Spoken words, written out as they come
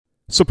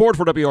Support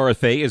for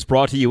WRFA is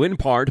brought to you in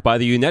part by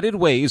the United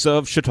Ways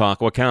of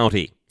Chautauqua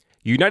County.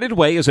 United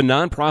Way is a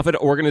nonprofit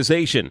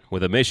organization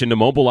with a mission to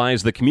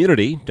mobilize the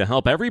community to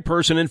help every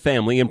person and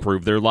family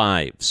improve their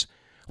lives.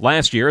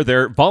 Last year,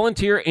 their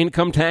Volunteer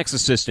Income Tax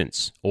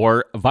Assistance,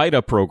 or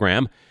VITA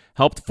program,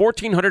 helped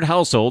 1,400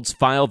 households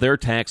file their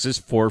taxes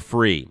for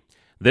free.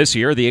 This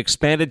year, the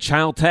expanded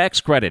child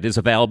tax credit is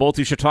available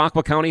to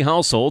Chautauqua County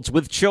households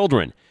with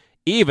children,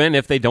 even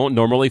if they don't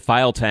normally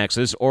file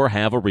taxes or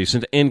have a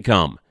recent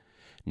income.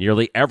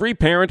 Nearly every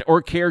parent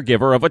or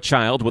caregiver of a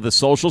child with a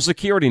Social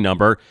Security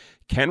number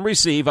can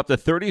receive up to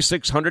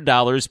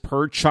 $3,600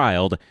 per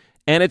child,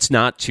 and it's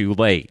not too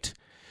late.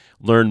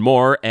 Learn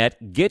more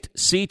at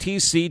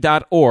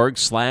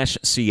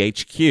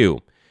getctc.org/CHQ.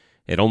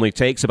 It only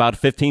takes about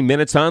 15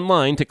 minutes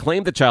online to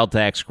claim the child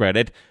tax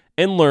credit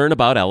and learn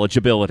about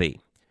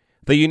eligibility.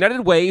 The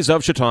United Ways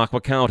of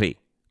Chautauqua County,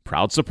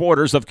 proud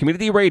supporters of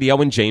community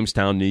radio in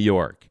Jamestown, New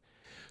York.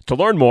 To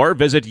learn more,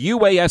 visit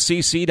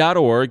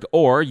uascc.org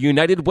or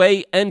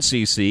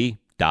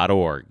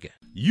unitedwayncc.org.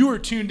 You are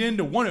tuned in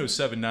to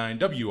 107.9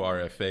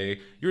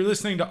 WRFA. You're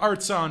listening to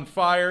Arts on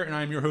Fire, and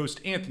I'm your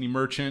host, Anthony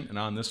Merchant. And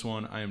on this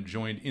one, I am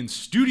joined in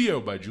studio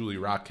by Julie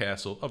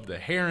Rockcastle of the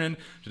Heron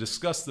to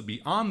discuss the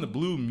Beyond the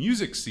Blue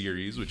music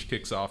series, which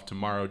kicks off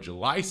tomorrow,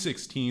 July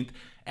 16th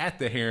at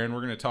the Heron.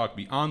 We're going to talk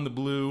Beyond the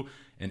Blue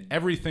and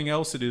everything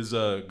else that is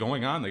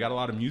going on. They got a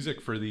lot of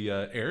music for the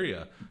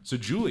area. So,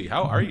 Julie,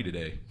 how are you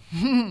today?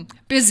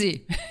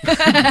 Busy.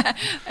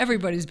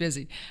 Everybody's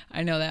busy.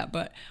 I know that,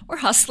 but we're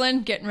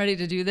hustling, getting ready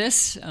to do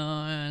this,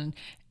 and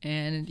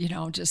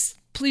just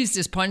pleased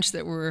as punch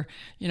that we're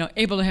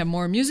able to have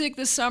more music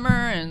this summer,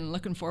 and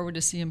looking forward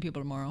to seeing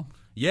people tomorrow.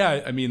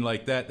 Yeah, I mean,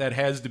 like that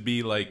has to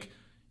be like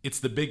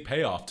it's the big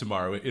payoff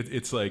tomorrow.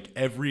 It's like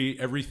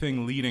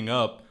everything leading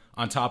up.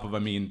 On top of,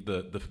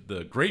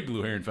 the Great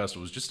Blue Heron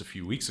Festival was just a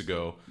few weeks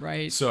ago.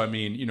 Right. So,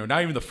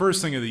 not even the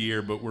first thing of the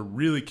year, but we're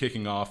really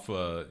kicking off,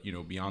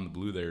 Beyond the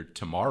Blue there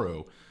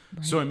tomorrow.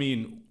 Right. So,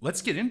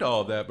 let's get into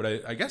all of that.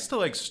 But I guess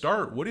to,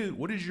 start, what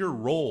is your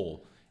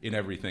role in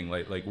everything?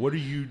 Like what do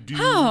you do?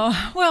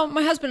 Oh, well,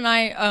 my husband and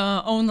I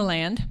own the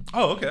land.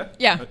 Oh, okay.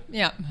 Yeah.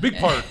 Big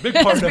part. Big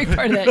part of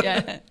that,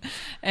 yeah.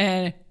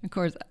 And, of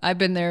course, I've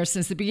been there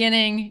since the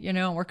beginning,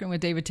 working with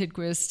David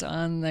Tidquist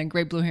on the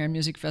Great Blue Heron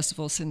Music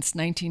Festival since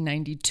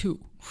 1992.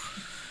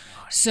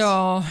 Nice.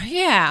 So,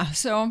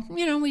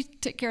 we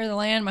take care of the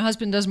land. My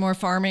husband does more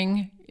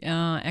farming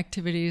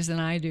activities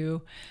than I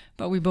do,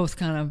 but we both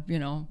kind of,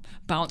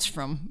 bounce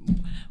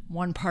from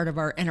one part of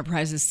our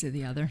enterprises to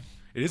the other.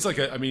 It is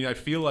I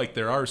feel like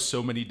there are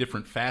so many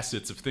different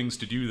facets of things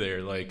to do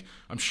there. Like,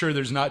 I'm sure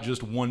there's not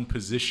just one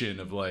position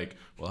of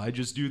I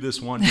just do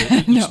this one.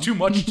 It's too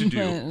much to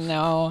do.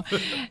 No.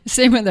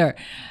 Same with the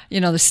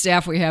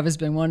staff we have has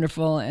been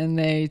wonderful, and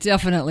they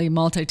definitely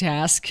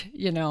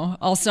multitask.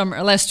 All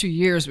summer, last 2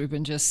 years, we've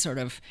been just sort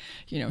of,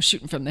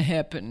 shooting from the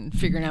hip and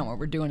figuring out what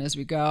we're doing as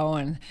we go.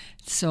 And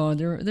so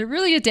they're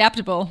really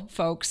adaptable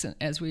folks,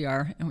 as we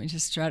are, and we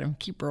just try to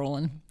keep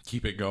rolling.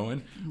 Keep it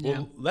going. Yeah.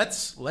 Well,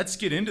 let's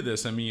get into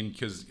this.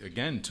 Because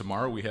again,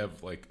 tomorrow we have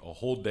a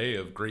whole day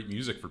of great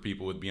music for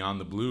people with Beyond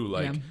the Blue.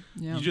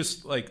 You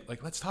just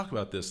let's talk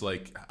about this.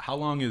 How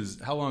long has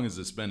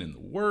this been in the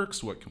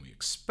works? What can we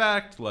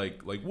expect?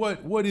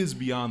 What is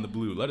Beyond the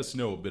Blue? Let us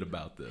know a bit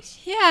about this.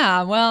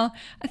 Yeah, well,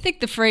 I think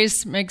the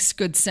phrase makes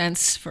good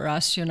sense for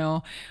us.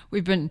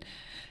 We've been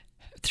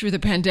through the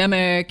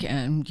pandemic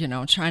and,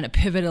 trying to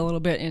pivot a little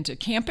bit into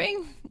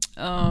camping.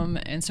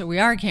 And so we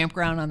are a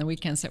campground on the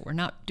weekends that we're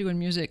not doing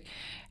music.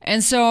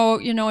 And so,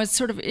 it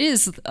sort of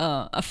is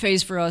a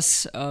phase for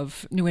us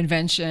of new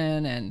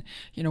invention and,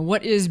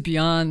 what is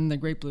beyond the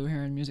Great Blue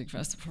Heron Music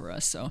Festival for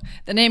us. So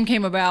the name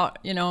came about,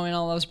 in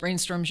all those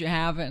brainstorms you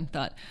have, and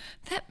thought,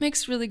 that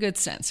makes really good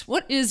sense.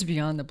 What is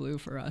Beyond the Blue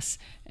for us?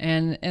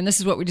 And this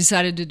is what we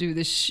decided to do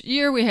this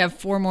year. We have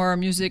 4 more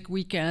music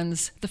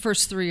weekends. The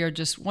first 3 are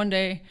just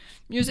one-day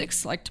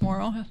musics, like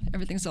tomorrow.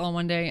 Everything's all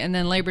one day. And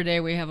then Labor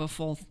Day, we have a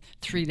full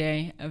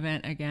 3-day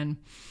event again.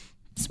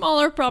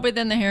 Smaller probably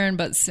than the Heron,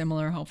 but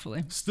similar,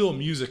 hopefully. Still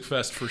music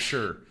fest for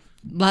sure.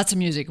 Lots of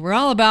music. We're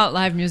all about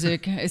live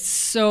music. It's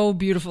so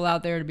beautiful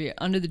out there to be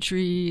under the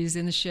trees,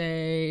 in the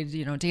shade,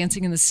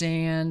 dancing in the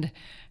sand.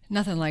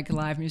 Nothing like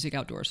live music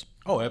outdoors.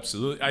 Oh,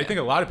 absolutely. Yeah. I think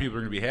a lot of people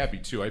are going to be happy,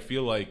 too. I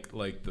feel like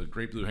the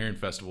Great Blue Heron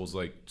Festival is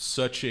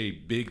such a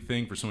big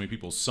thing for so many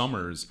people's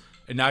summers,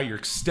 and now you're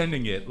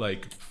extending it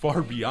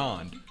far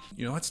beyond.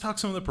 Let's talk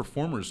some of the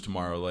performers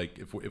tomorrow.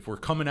 If we're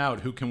coming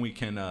out, who can we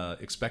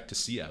expect to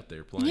see out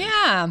there playing?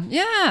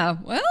 Yeah.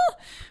 Well,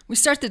 we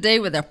start the day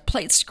with the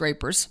Plate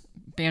Scrapers,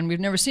 band we've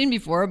never seen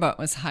before, but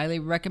was highly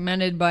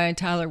recommended by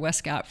Tyler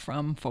Westcott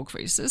from Folk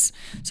Faces.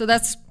 So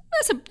that's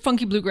That's a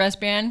funky bluegrass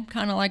band,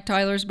 kind of like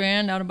Tyler's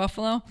band out of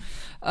Buffalo.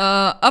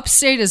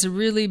 Upstate is a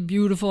really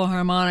beautiful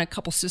harmonic,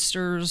 couple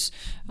sisters,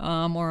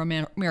 more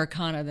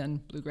Americana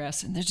than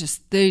bluegrass, and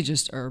they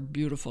just are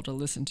beautiful to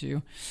listen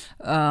to.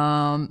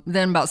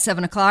 Then about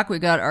 7:00, we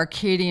got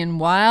Arcadian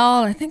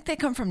Wild. I think they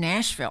come from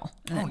Nashville.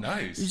 Oh,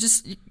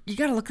 nice. You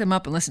got to look them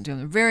up and listen to them.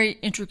 They're very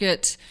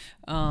intricate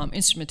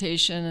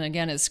instrumentation, and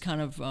again, it's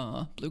kind of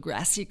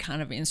bluegrassy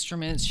kind of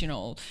instruments,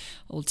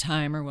 old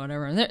time or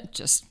whatever. And they're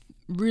just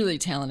really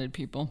talented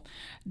people.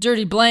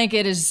 Dirty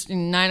Blanket is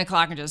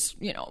 9:00 and just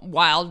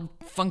wild,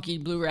 funky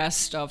bluegrass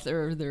stuff.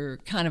 They're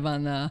kind of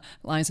on the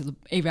lines of the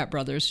Avett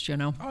Brothers,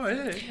 Oh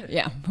yeah.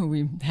 Yeah, who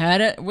we had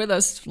it with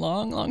us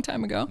long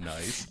time ago.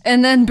 Nice.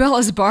 And then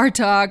Bella's Bar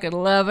Talk at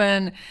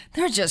 11.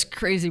 They're just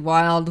crazy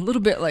wild, a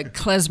little bit like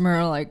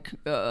klezmer, like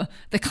the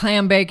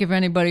Clam Bake, if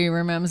anybody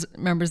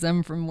remembers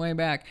them from way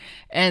back.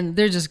 And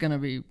they're just gonna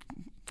be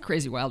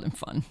crazy wild and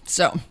fun.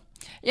 So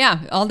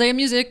yeah, all day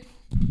music.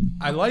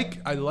 I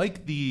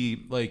like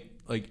the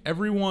like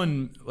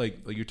everyone like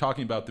you're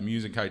talking about the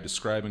music, kind of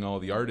describing all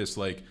the artists,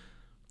 like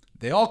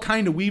they all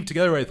kind of weave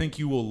together. I think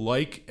you will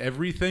like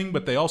everything,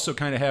 but they also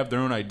kind of have their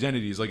own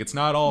identities. Like it's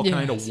not all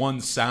kind of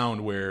one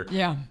sound where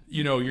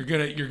you're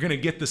gonna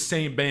get the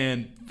same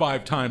band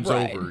 5 times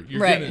over.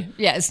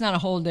 Yeah, it's not a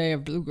whole day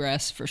of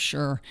bluegrass for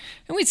sure.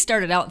 And we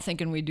started out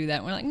thinking we'd do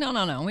that. We're like,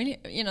 no. We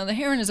the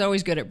Heron is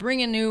always good at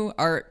bringing new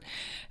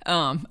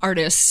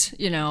artists,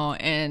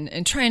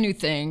 and trying new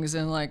things.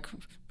 And like,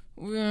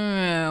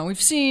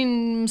 we've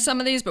seen some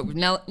of these, but we've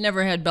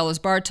never had Bella's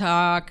Bar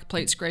Talk,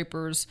 Plate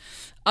Scrapers.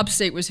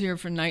 Upstate was here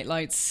for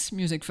Nightlights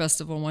Music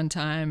Festival one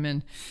time.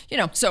 And,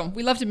 so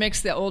we love to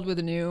mix the old with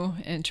the new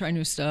and try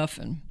new stuff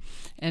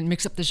and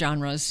mix up the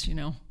genres,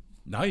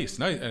 Nice.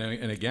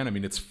 And again, I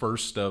mean, it's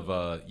first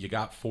of, you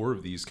got 4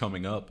 of these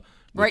coming up,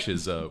 which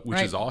is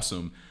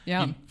awesome.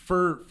 Yeah.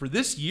 For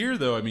this year,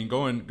 though, I mean,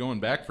 going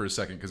back for a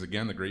second, because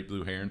again, the Great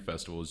Blue Heron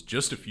Festival was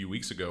just a few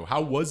weeks ago.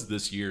 How was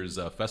this year's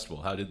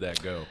festival? How did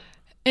that go?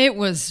 It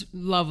was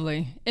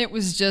lovely. It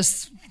was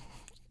just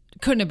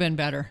couldn't have been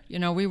better.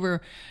 We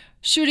were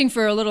shooting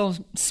for a little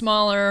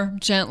smaller,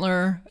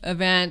 gentler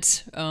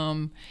event,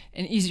 and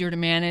easier to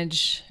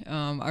manage.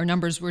 Our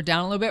numbers were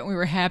down a little bit, and we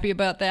were happy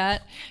about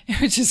that. It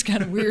was just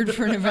kind of weird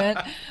for an event,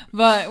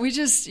 but we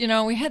just,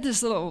 we had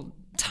this little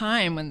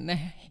time when the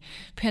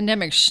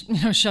pandemic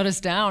shut us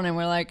down, and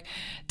we're like,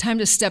 time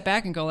to step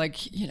back and go like,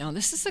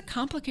 this is a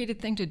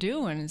complicated thing to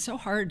do, and it's so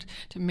hard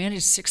to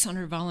manage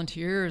 600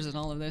 volunteers and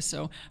all of this.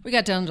 So we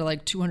got down to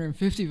like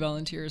 250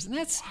 volunteers, and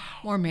that's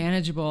more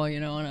manageable,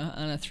 on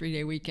a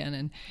 3-day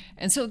weekend.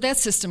 And so that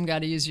system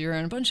got easier,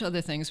 and a bunch of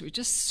other things. We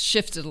just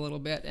shifted a little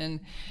bit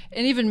and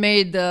even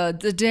made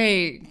the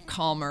day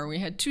calmer. We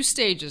had 2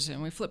 stages,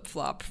 and we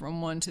flip-flopped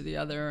from one to the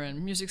other,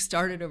 and music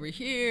started over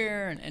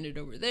here and ended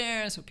over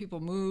there. So people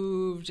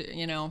moved,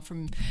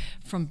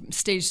 from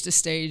stage to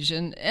stage,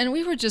 and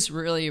we were just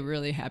really,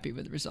 really happy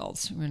with the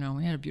results. We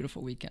had a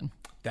beautiful weekend.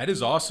 That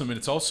is awesome. And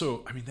it's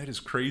also, I mean, that is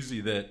crazy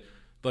that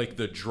like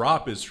the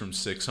drop is from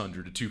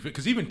 600 to 250,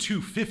 because even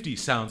 250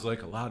 sounds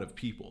like a lot of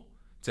people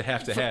to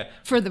have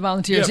for the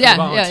volunteers.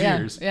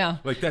 Yeah.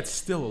 Like that's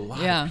still a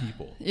lot of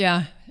people.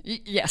 Yeah.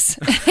 Yes,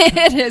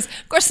 it is.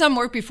 Of course, some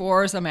work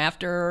before, some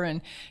after,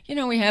 and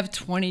we have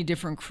 20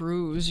 different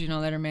crews,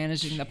 that are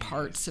managing the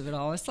parts of it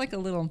all. It's like a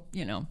little,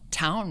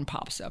 town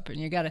pops up, and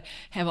you got to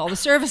have all the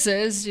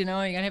services. You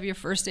got to have your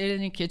first aid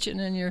in your kitchen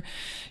and your,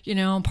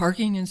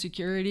 parking and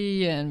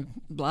security and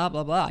blah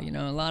blah blah.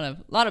 A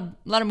lot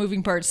of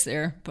moving parts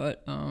there,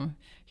 but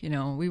we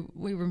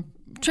were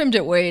trimmed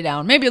it way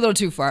down, maybe a little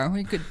too far.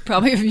 We could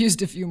probably have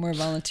used a few more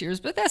volunteers,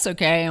 but that's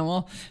okay, and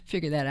we'll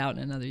figure that out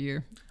in another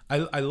year.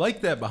 I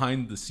like that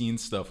behind the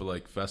scenes stuff of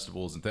like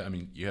festivals and I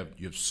mean, you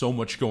have so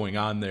much going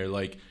on there.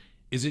 Like,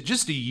 is it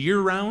just a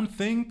year-round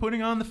thing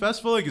putting on the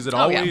festival? Like, is it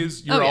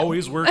always you're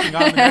always working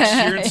on the next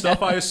year and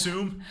stuff? I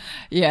assume.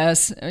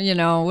 Yes,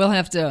 we'll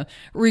have to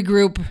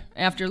regroup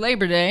after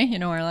Labor Day,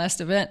 our last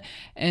event,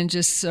 and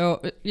just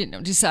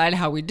decide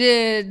how we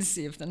did,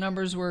 see if the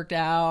numbers worked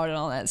out, and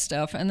all that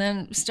stuff, and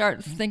then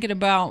start thinking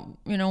about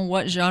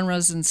what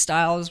genres and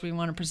styles we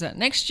want to present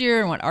next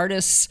year and what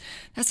artists.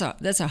 That's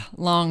a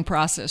long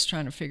process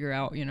trying to figure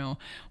out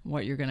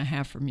what you're going to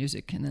have for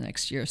music in the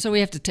next year. So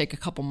we have to take a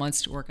couple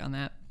months to work on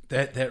that.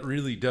 That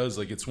really does.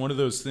 Like, it's one of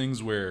those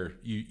things where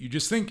you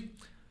just think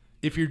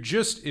if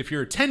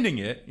you're attending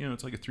it,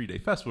 it's like a 3-day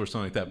festival or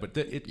something like that.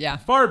 But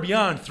far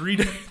beyond 3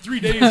 days. 3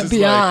 days is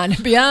beyond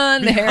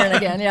the Heron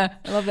again. Yeah,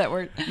 I love that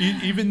word.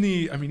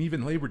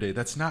 Even Labor Day.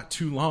 That's not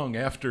too long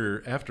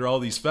after all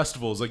these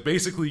festivals. Like,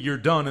 basically you're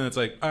done, and it's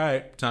like, all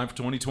right, time for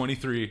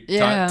 2023.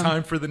 Yeah.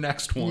 Time for the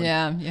next one.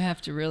 Yeah, you have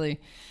to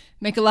really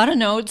make a lot of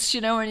notes,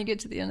 when you get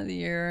to the end of the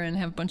year, and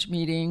have a bunch of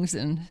meetings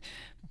and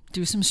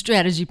do some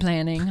strategy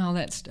planning, all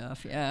that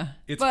stuff. Yeah.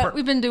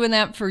 We've been doing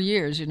that for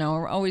years.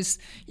 We're always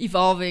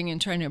evolving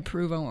and trying to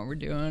improve on what we're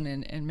doing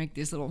and make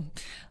these little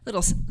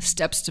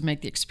steps to make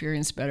the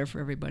experience better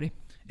for everybody.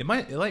 It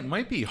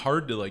might be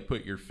hard to like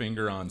put your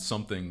finger on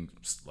something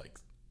like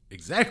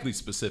exactly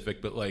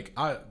specific, but like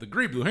the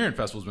Great Blue Heron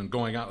Festival's been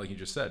going on, like you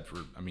just said, for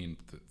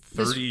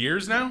 30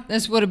 years now.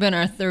 This would have been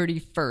our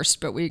 31st,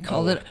 but we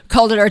called it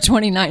our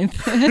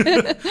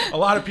 29th. A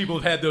lot of people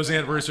have had those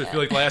anniversaries. I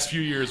feel like last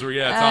few years where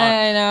it's on.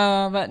 I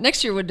know, but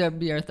next year would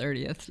be our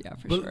 30th, yeah,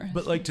 for sure.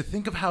 But like to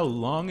think of how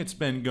long it's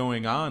been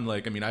going on,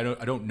 like I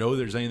don't know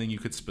there's anything you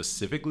could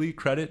specifically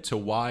credit to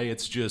why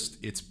it's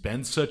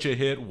been such a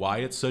hit, why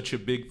it's such a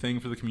big thing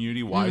for the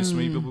community, why so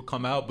many people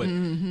come out. But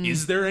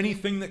is there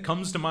anything that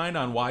comes to mind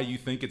on why you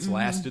think it's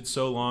lasted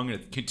so long and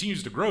it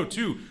continues to grow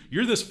too?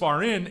 You're this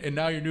far in, and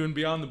now you're doing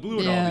Beyond the Blue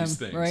and all these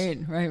things. Right.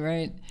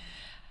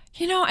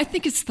 I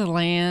think it's the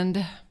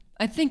land.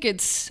 I think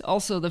it's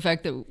also the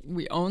fact that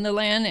we own the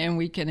land and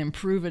we can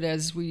improve it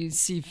as we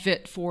see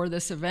fit for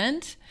this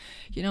event.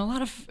 A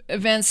lot of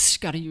events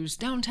got to use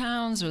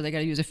downtowns or they got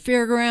to use a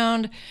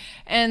fairground,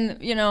 and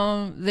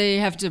they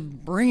have to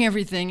bring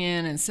everything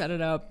in and set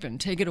it up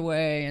and take it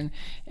away,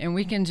 and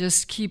we can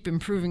just keep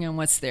improving on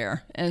what's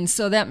there. And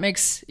so that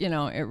makes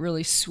it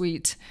really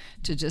sweet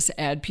to just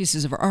add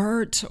pieces of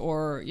art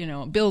or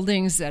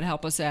buildings that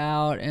help us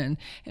out, and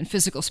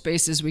physical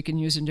spaces we can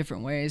use in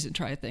different ways and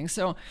try things.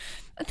 So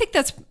I think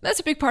that's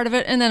a big part of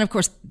it. And then, of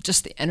course,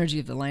 just the energy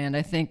of the land.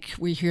 I think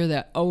we hear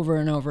that over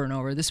and over and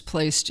over. This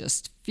place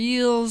just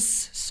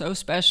feels so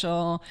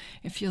special.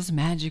 It feels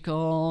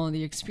magical.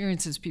 The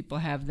experiences people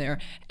have there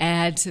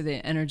add to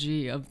the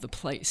energy of the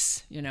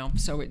place,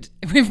 So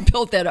we've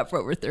built that up for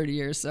over 30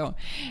 years. So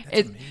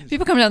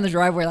people come down the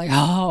driveway like,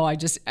 oh, I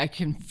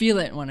can feel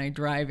it when I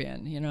drive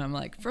in. I'm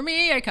like, for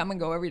me, I come and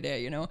go every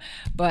day,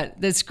 But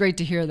it's great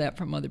to hear that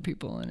from other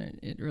people, and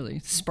it really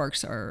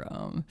sparks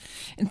our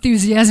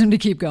enthusiasm to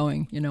keep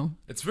going,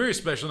 It's very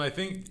special, and I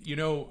think,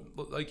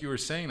 like you were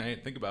saying, I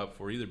didn't think about it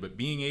before either, but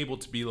being able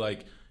to be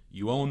like,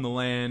 you own the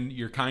land,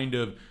 you're kind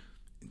of,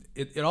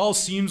 it all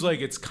seems like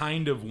it's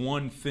kind of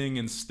one thing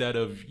instead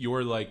of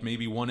you're like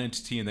maybe one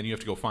entity, and then you have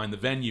to go find the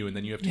venue, and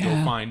then you have to go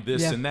find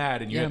this and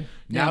that, and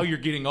you're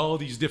getting all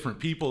these different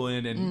people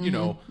in, and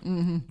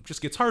it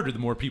just gets harder the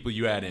more people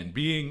you add in.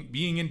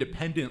 Being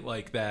independent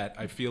like that,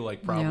 I feel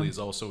like probably is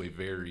also a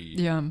very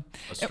a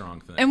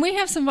strong thing. And we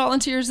have some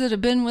volunteers that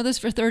have been with us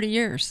for 30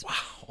 years.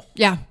 Wow.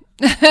 Yeah.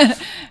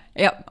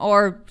 Yeah,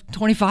 or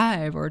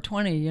 25 or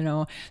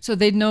 20, so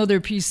they know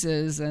their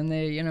pieces, and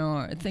they,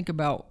 think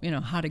about,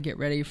 how to get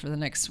ready for the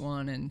next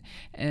one.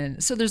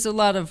 And so there's a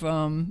lot of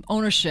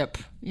ownership,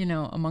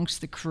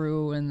 amongst the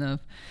crew and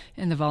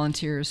the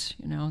volunteers,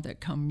 that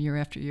come year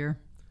after year.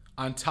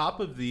 On top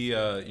of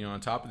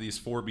these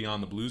 4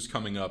 Beyond the Blues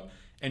coming up,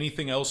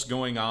 anything else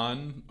going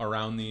on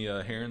around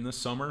the Heron this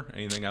summer?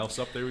 Anything else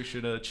up there we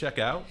should check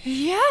out?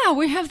 Yeah,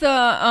 we have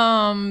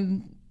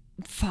the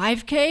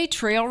 5K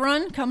trail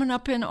run coming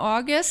up in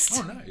August.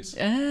 Oh, nice.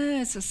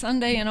 It's a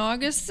Sunday in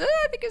August.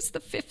 I think it's the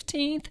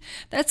 15th.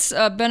 That's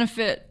a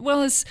benefit.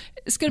 Well, it's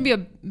going to be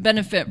a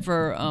benefit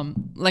for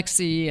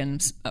Lexi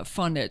and a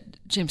fund at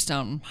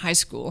Jamestown High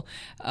School.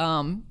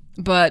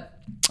 But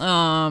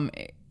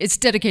it's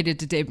dedicated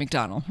to Dave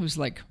McDonald, who's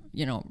like,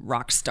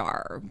 rock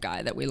star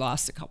guy that we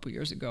lost a couple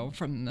years ago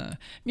from the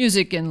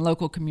music and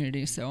local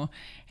community. So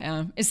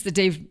it's the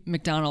Dave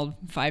McDonald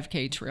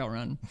 5K trail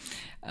run.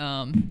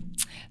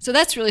 So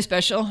that's really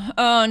special.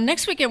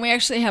 Next weekend, we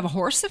actually have a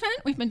horse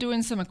event. We've been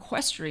doing some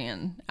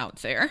equestrian out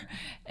there.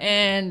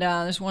 And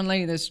there's one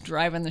lady that's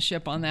driving the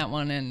ship on that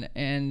one.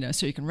 And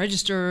so you can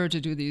register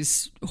to do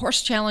these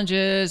horse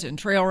challenges and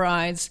trail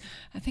rides.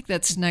 I think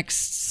that's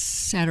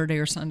next Saturday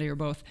or Sunday or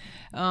both.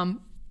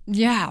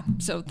 Yeah,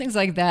 so things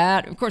like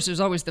that. Of course, there's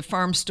always the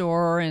farm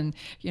store and,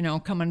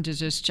 coming to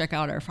just check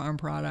out our farm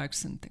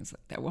products and things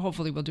like that. Well,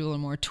 hopefully we'll do a little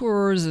more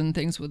tours and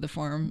things with the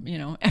farm,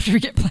 after we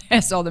get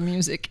past all the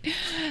music.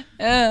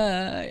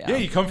 Yeah,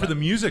 you come for the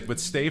music, but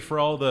stay for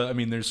all the,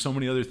 there's so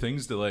many other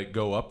things to like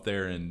go up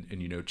there and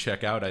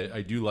check out.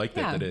 I do like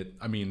that it,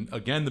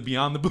 again, the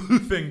Beyond the Blue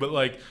thing, but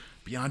like,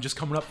 beyond just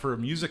coming up for a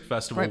music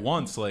festival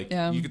once,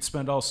 you could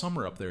spend all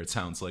summer up there, it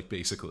sounds like,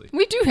 basically.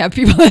 We do have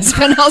people that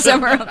spend all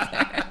summer up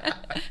there.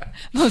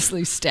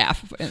 Mostly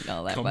staff and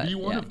all that. Be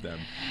one of them.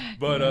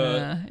 But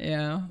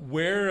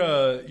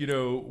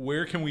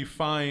where can we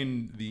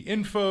find the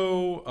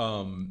info?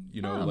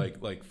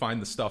 Like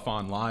find the stuff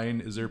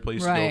online. Is there a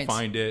place to go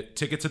find it?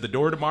 Tickets at the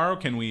door tomorrow?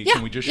 Can we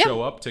just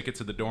show up?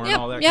 Tickets at the door and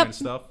all that kind of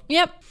stuff?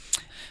 Yep.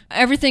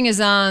 Everything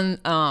is on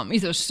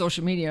either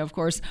social media, of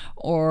course,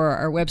 or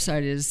our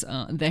website is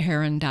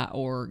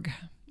theheron.org.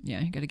 Yeah,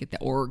 you got to get the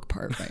org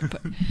part right. But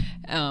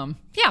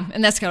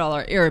and that's got all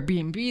our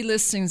Airbnb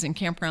listings and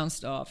campground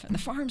stuff and the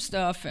farm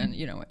stuff and,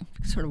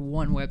 sort of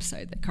one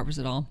website that covers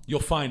it all. You'll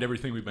find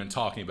everything we've been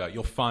talking about.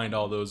 You'll find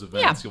all those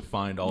events. You'll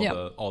find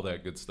all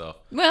that good stuff.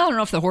 Well, I don't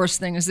know if the horse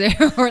thing is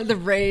there or the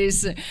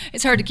race.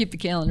 It's hard to keep the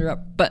calendar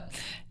up, but...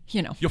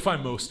 You'll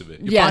find most of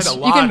it.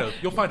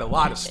 You'll find a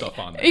lot of stuff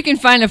on there. You can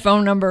find a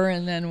phone number,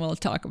 and then we'll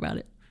talk about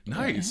it.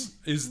 Nice.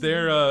 Is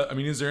there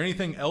is there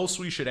anything else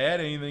we should add?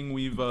 Anything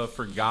we've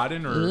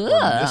forgotten or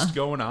missed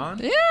going on?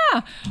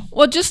 Yeah.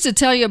 Well, just to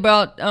tell you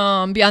about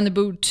Beyond the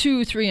Blue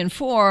 2, 3, and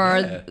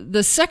 4,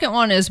 the second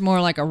one is more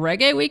like a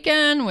reggae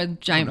weekend with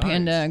Giant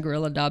Panda,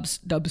 Gorilla Dub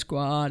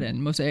Squad,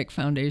 and Mosaic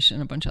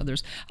Foundation, a bunch of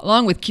others,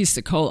 along with Keith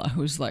Secola,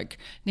 who's like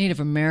Native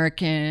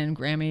American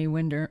Grammy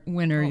winner,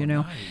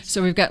 Nice.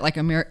 So we've got like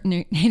a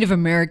Native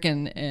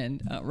American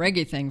and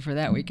reggae thing for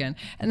that weekend.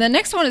 And the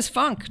next one is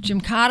funk.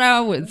 Jim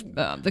Cotta with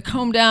the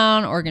Comb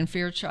Down, Oregon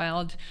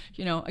Fairchild,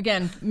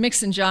 again,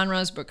 mixing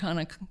genres, but kind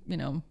of,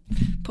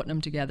 putting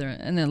them together.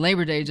 And then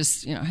Labor Day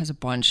just, has a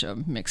bunch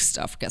of mixed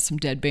stuff. Got some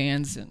dead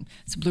bands and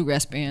some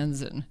bluegrass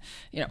bands and,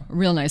 a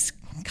real nice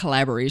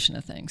collaboration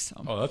of things.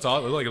 So. Oh, that's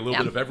all, like a little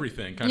bit of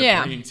everything, kind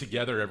of bringing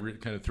together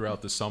kind of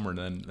throughout the summer, and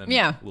then a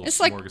little it's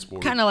like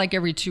smorgasbord. Kind of like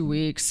every 2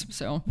 weeks.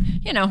 So,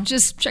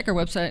 just check our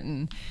website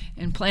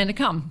and plan to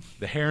come.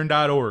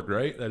 Theheron.org,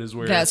 right?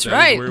 That's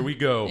right. Is where we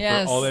go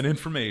for all that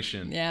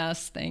information.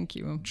 Yes, thank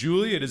you.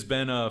 Julie, it has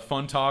been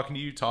fun talking to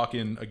you,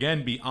 talking,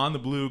 again, Beyond the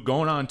Blue,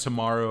 going on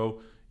tomorrow.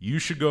 You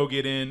should go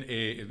get in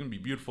it's going to be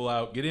beautiful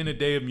out. Get in a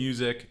day of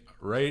music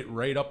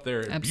right up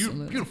there.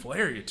 Absolutely. Beautiful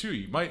area, too.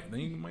 You might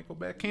go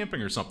back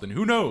camping or something.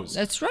 Who knows?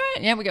 That's right.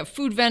 Yeah, we got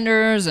food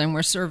vendors, and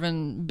we're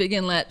serving Big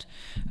Inlet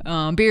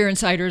beer and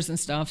ciders and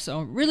stuff.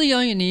 So really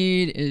all you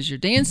need is your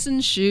dancing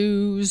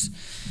shoes,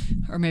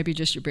 or maybe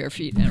just your bare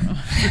feet. I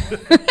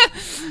don't know.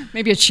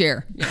 Maybe a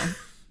chair,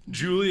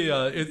 Julie,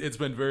 it's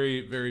been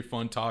very, very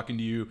fun talking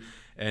to you.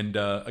 And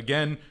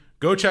again,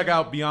 go check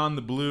out Beyond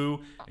the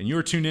Blue. And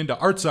you're tuned in to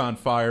Arts on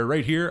Fire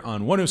right here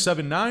on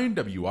 107.9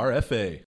 WRFA.